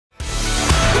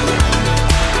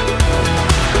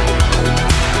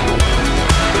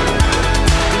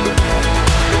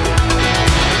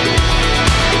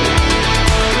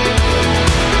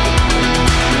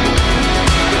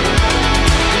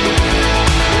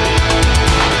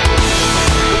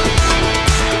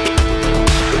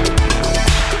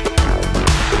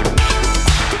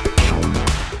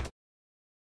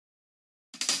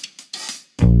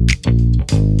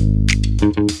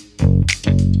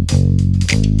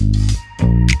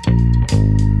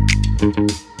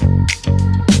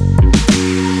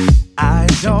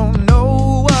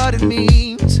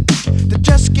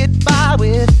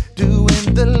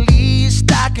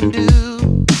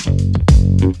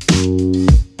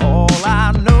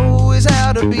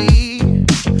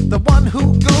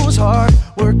hard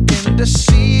working to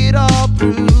see it all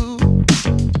through.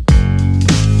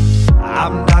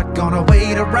 I'm not gonna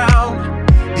wait around.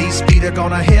 These feet are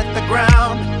gonna hit the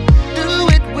ground. Do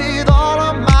it with all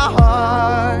of my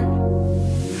heart.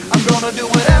 I'm gonna do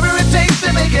whatever it takes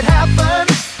to make it happen.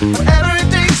 Whatever it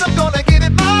takes, I'm gonna give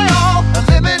it my all.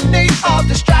 Eliminate all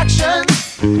distractions.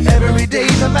 Every day,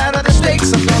 no matter the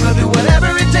stakes, I'm gonna do whatever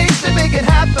it takes to make it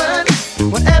happen.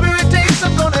 Whatever it takes,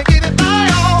 I'm gonna give it my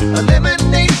all.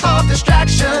 Eliminate all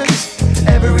distractions.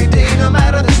 Every day, no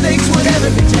matter the stakes, whatever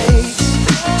it takes.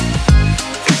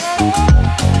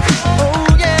 Oh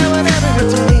yeah, whatever it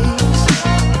takes.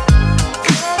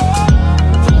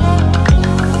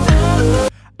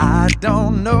 I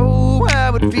don't know how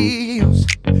it feels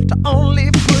to only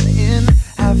put in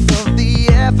half of the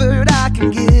effort I can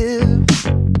give.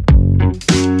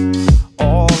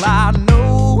 All I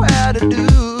know how to do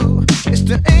is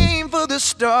to aim for the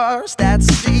stars. That's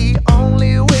the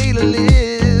only way to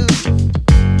live.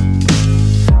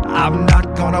 I'm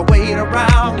not gonna wait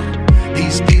around.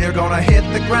 These feet are gonna hit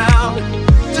the ground.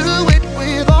 Do it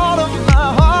with all of my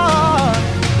heart.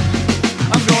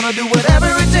 I'm gonna do whatever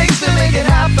it takes to make it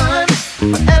happen.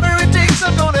 Whatever it takes,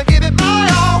 I'm gonna give it my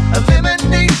all.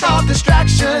 Eliminate all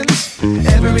distractions.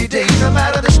 Every day, no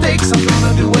matter the stakes, I'm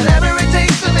gonna do whatever it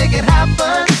takes to make it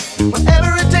happen.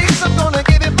 Whatever it takes, I'm gonna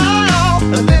give it my all.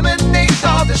 Eliminate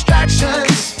all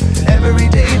distractions. Every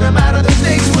day, no matter the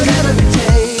stakes, whatever it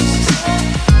takes.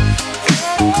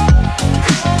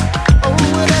 Oh,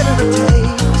 whatever it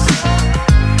takes.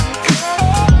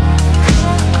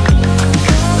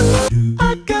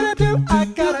 I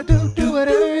gotta do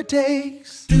whatever it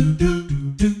takes.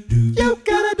 You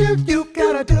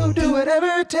gotta do whatever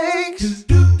it takes.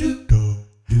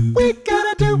 We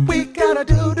gotta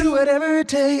do whatever it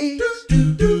takes.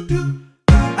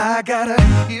 I gotta,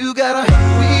 you gotta,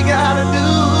 we gotta do.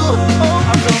 Oh,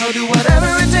 I'm gonna do whatever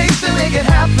it takes to make it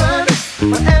happen.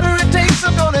 Whatever it takes,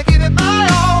 I'm gonna give it my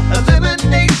all.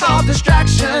 Eliminate all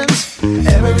distractions.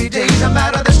 Every day, no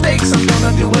matter the stakes, I'm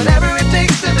gonna do whatever it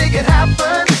takes to make it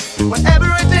happen.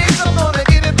 Whatever it takes, I'm gonna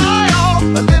give it my all.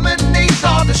 Eliminate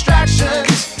all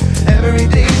distractions. Every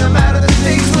day, no matter the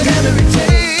stakes, whatever it takes.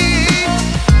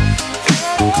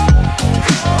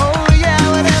 Oh yeah,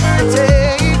 whatever it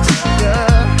takes. Yeah.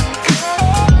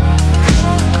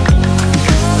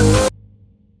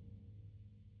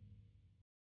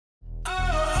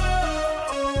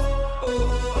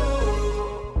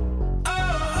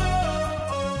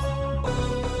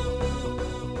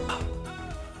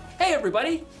 Hey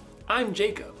everybody, I'm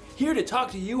Jacob, here to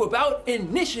talk to you about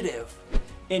initiative.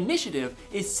 Initiative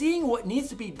is seeing what needs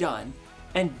to be done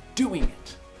and doing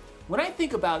it. When I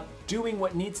think about doing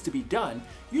what needs to be done,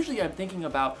 usually I'm thinking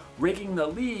about raking the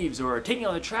leaves or taking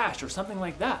out the trash or something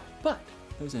like that. But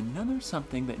there's another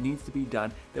something that needs to be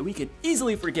done that we can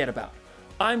easily forget about.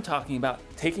 I'm talking about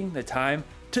taking the time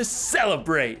to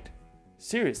celebrate.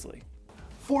 Seriously.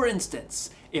 For instance,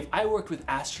 if I worked with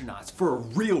astronauts for a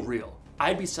real,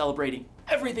 I'd be celebrating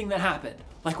everything that happened.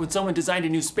 Like when someone designed a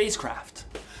new spacecraft.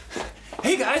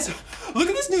 Hey guys, look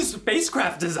at this new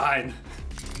spacecraft design.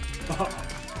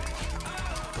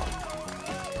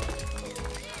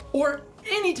 Or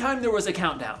anytime there was a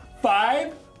countdown.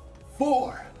 5,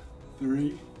 4,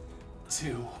 3,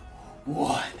 2,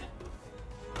 1.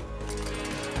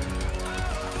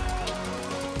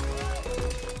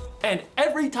 And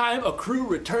every time a crew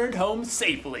returned home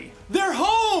safely. They're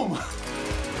home!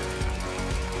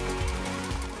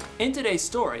 In today's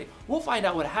story, we'll find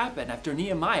out what happened after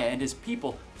Nehemiah and his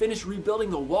people finished rebuilding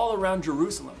the wall around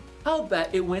Jerusalem. I'll bet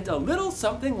it went a little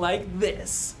something like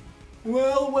this.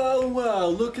 Well,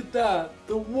 look at that.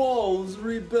 The wall's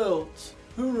rebuilt.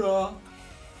 Hoorah.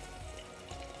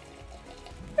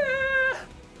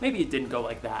 Maybe it didn't go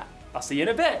like that. I'll see you in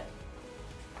a bit.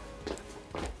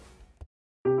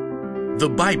 The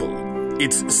Bible.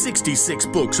 It's 66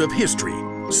 books of history,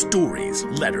 stories,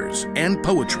 letters, and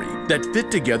poetry that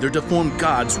fit together to form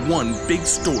God's one big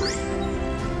story.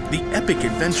 The epic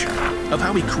adventure of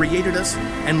how He created us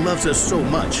and loves us so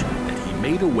much that He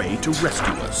made a way to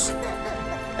rescue us.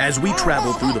 As we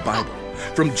travel through the Bible,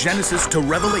 from Genesis to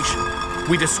Revelation,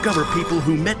 we discover people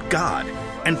who met God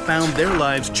and found their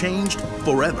lives changed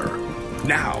forever.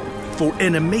 Now, for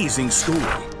an amazing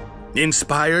story,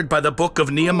 inspired by the book of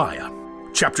Nehemiah,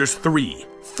 chapters 3,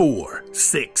 4,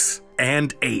 6,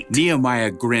 and 8.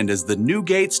 Nehemiah grinned as the new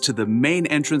gates to the main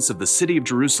entrance of the city of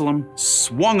Jerusalem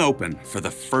swung open for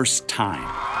the first time.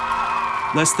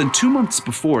 Less than 2 months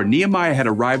before, Nehemiah had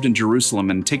arrived in Jerusalem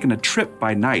and taken a trip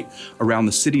by night around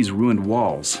the city's ruined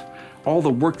walls. All the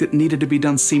work that needed to be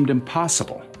done seemed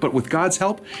impossible, but with God's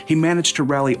help, he managed to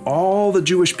rally all the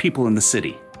Jewish people in the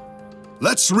city.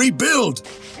 Let's rebuild!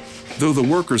 Though the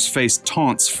workers faced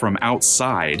taunts from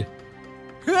outside,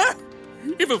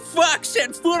 If a fox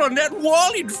set foot on that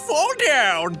wall, he'd fall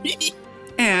down.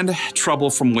 and trouble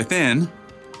from within,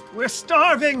 We're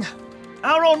starving.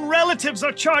 Our own relatives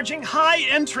are charging high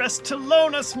interest to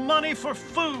loan us money for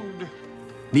food.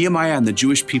 Nehemiah and the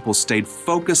Jewish people stayed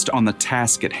focused on the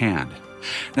task at hand.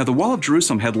 Now, the wall of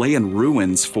Jerusalem had lay in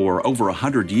ruins for over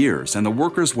 100 years, and the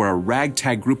workers were a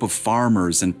ragtag group of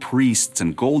farmers and priests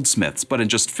and goldsmiths. But in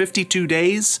just 52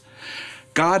 days,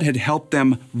 God had helped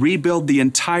them rebuild the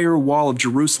entire wall of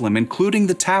Jerusalem, including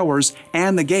the towers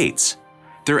and the gates.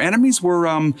 Their enemies were,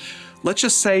 let's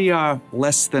just say,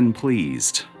 less than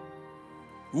pleased.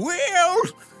 Well,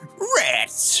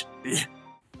 rats.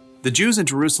 The Jews in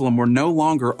Jerusalem were no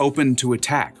longer open to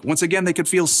attack. Once again, they could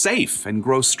feel safe and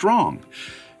grow strong.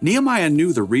 Nehemiah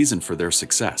knew the reason for their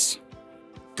success.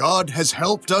 God has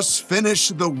helped us finish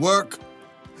the work.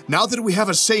 Now that we have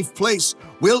a safe place,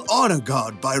 we'll honor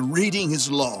God by reading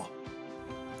His law.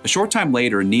 A short time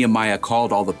later, Nehemiah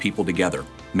called all the people together.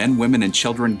 Men, women, and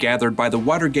children gathered by the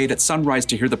water gate at sunrise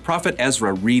to hear the prophet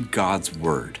Ezra read God's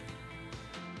word.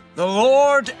 The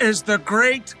Lord is the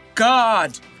great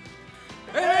God.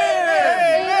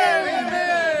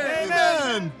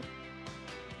 Amen!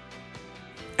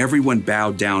 Everyone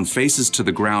bowed down, faces to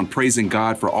the ground, praising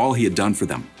God for all He had done for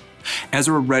them.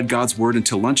 Ezra read God's word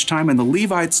until lunchtime, and the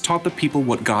Levites taught the people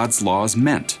what God's laws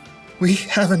meant. We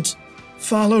haven't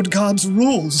followed God's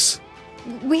rules.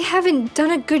 We haven't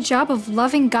done a good job of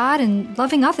loving God and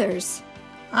loving others.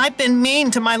 I've been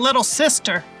mean to my little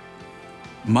sister.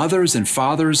 Mothers and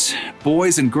fathers,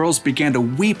 boys and girls began to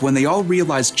weep when they all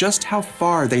realized just how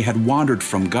far they had wandered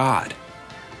from God.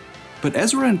 But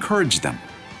Ezra encouraged them.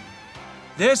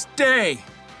 This day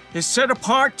is set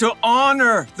apart to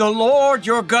honor the Lord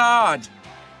your God.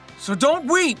 So don't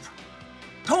weep.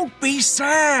 Don't be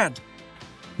sad.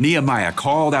 Nehemiah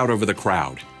called out over the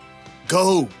crowd.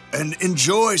 Go and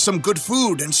enjoy some good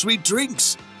food and sweet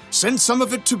drinks. Send some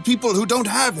of it to people who don't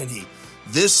have any.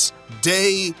 This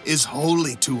day is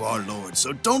holy to our Lord,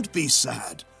 so don't be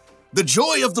sad. The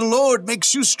joy of the Lord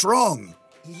makes you strong.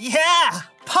 Yeah,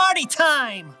 party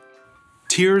time!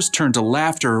 Tears turned to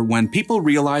laughter when people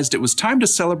realized it was time to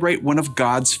celebrate one of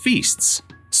God's feasts,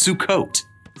 Sukkot.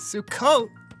 Sukkot?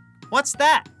 What's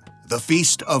that? The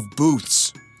Feast of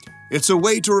Booths. It's a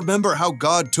way to remember how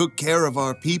God took care of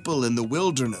our people in the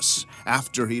wilderness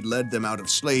after He led them out of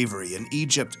slavery in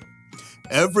Egypt.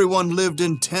 Everyone lived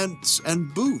in tents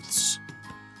and booths.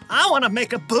 I want to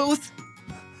make a booth.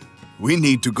 We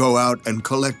need to go out and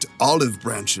collect olive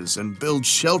branches and build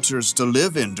shelters to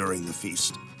live in during the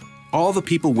feast. All the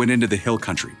people went into the hill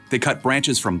country. They cut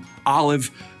branches from olive,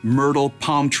 myrtle,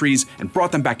 palm trees and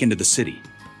brought them back into the city.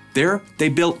 There, they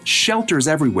built shelters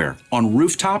everywhere, on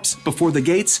rooftops, before the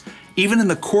gates, even in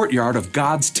the courtyard of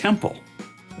God's temple.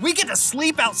 We get to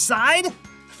sleep outside?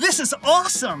 This is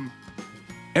awesome!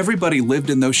 Everybody lived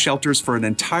in those shelters for an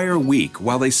entire week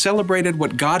while they celebrated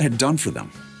what God had done for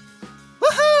them.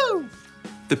 Woohoo!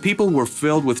 The people were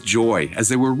filled with joy as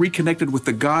they were reconnected with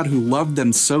the God who loved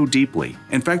them so deeply.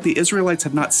 In fact, the Israelites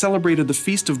had not celebrated the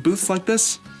Feast of Booths like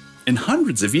this in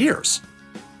hundreds of years.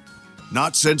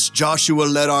 Not since Joshua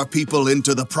led our people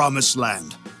into the Promised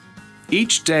Land.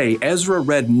 Each day, Ezra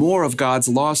read more of God's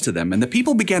laws to them, and the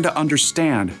people began to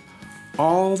understand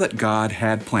all that God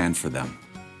had planned for them.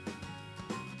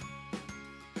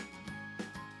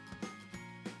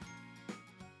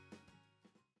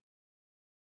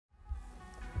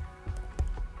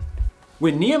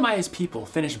 When Nehemiah's people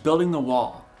finished building the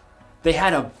wall, they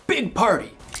had a big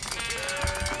party.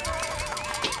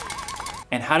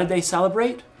 And how did they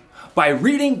celebrate? By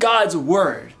reading God's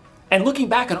word and looking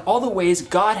back on all the ways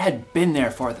God had been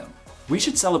there for them. We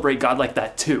should celebrate God like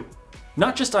that too.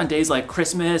 Not just on days like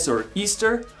Christmas or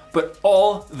Easter, but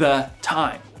all the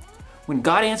time. When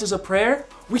God answers a prayer,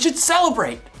 we should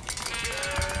celebrate.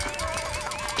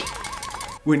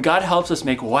 When God helps us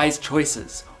make wise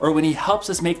choices, or when He helps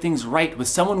us make things right with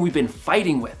someone we've been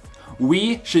fighting with,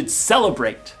 we should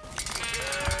celebrate.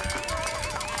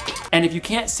 And if you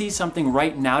can't see something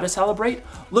right now to celebrate,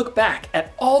 look back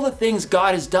at all the things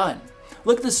God has done.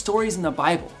 Look at the stories in the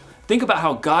Bible. Think about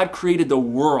how God created the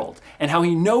world and how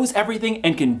He knows everything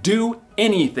and can do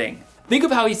anything. Think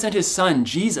of how He sent His Son,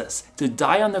 Jesus, to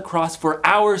die on the cross for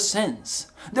our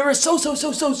sins. There is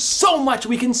so much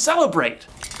we can celebrate.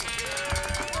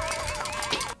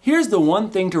 Here's the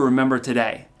one thing to remember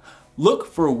today. Look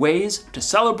for ways to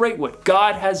celebrate what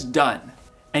God has done.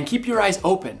 And keep your eyes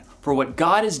open for what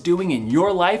God is doing in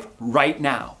your life right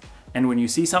now. And when you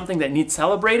see something that needs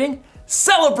celebrating,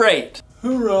 celebrate!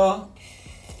 Hoorah!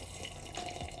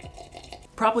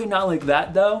 Probably not like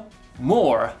that though.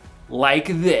 More like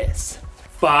this.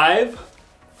 5,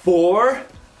 4,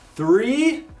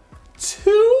 3,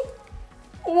 2,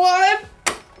 1.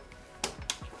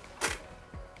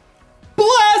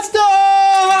 Blast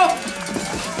off!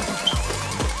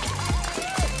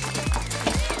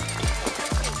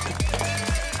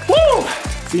 Woo!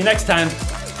 See you next time.